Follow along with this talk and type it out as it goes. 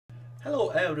Hello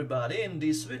everybody, in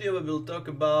this video we will talk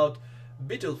about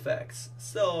beetle facts.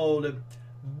 So the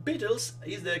beetles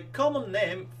is the common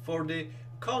name for the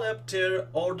Coleoptera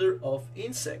order of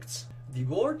insects. The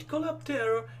word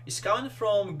Coleoptera is coming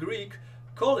from Greek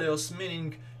koleos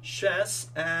meaning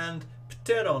chest and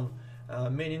pteron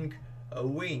meaning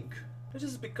wing. This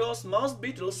is because most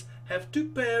beetles have two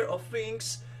pairs of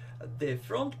wings, the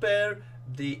front pair,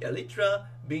 the elytra,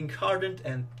 being hardened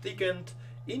and thickened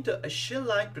into a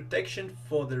shell-like protection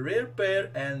for the rear pair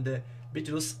and the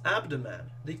beetle's abdomen.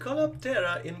 The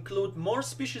Coleoptera include more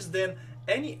species than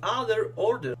any other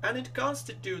order, and it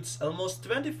constitutes almost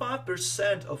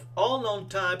 25% of all known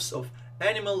types of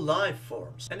animal life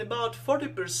forms. And about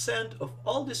 40% of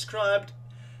all described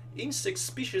insect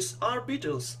species are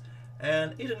beetles,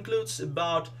 and it includes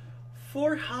about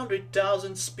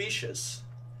 400,000 species.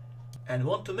 And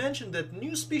want to mention that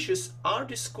new species are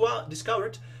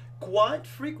discovered quite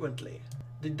frequently.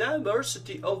 The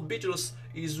diversity of beetles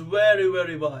is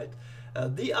very wide.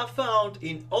 They are found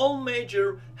in all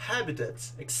major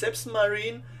habitats except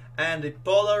marine and the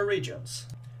polar regions.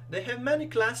 They have many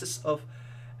classes of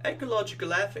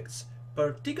ecological effects.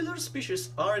 Particular species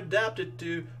are adapted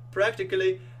to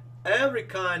practically every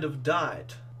kind of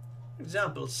diet. For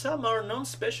example, some are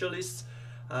non-specialists,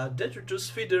 detritus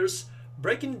feeders,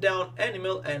 breaking down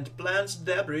animal and plant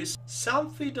debris.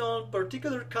 Some feed on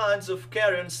particular kinds of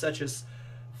carrion such as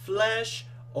flesh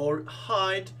or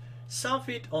hide. Some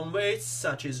feed on waste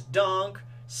such as dung.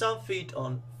 Some feed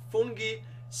on fungi.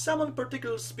 Some on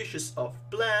particular species of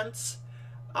plants.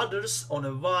 Others on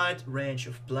a wide range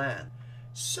of plants.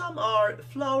 Some are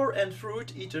flower and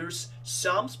fruit eaters.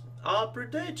 Some are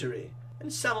predatory.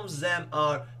 And some of them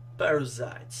are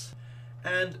parasites.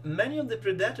 And many of the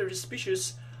predatory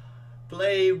species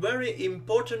play a very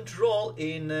important role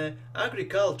in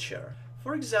agriculture.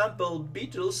 For example,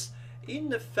 beetles in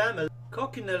the family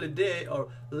Coccynelidae or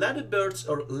ladybirds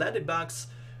or ladybugs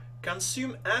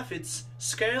consume aphids,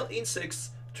 scale insects,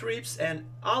 thrips and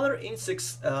other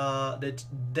insects that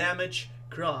damage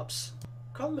crops.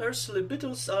 Conversely,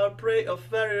 beetles are prey of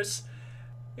various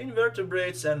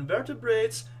invertebrates and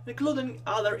vertebrates, including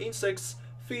other insects,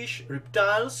 fish,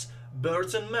 reptiles,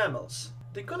 birds and mammals.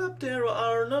 The Coleoptera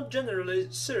are not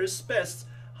generally serious pests,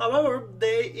 however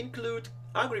they include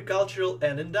agricultural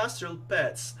and industrial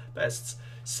pests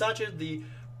such as the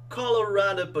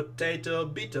Colorado potato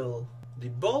beetle, the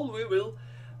boll weevil,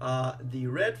 the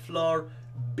red flower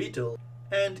beetle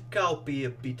and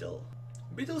cowpea beetle.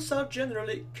 Beetles are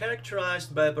generally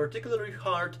characterized by a particularly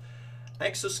hard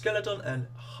exoskeleton and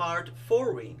hard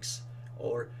forewings,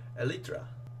 or elytra.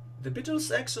 The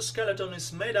beetle's exoskeleton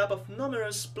is made up of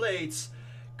numerous plates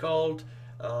called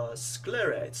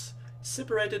sclerates,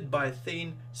 separated by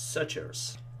thin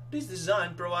sutures. This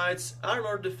design provides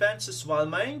armor defenses while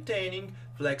maintaining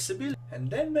flexibility. And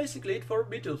then basically it for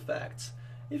beetle facts.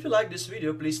 If you like this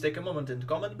video, please take a moment and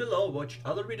comment below, watch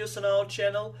other videos on our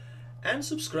channel and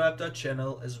subscribe to our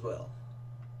channel as well.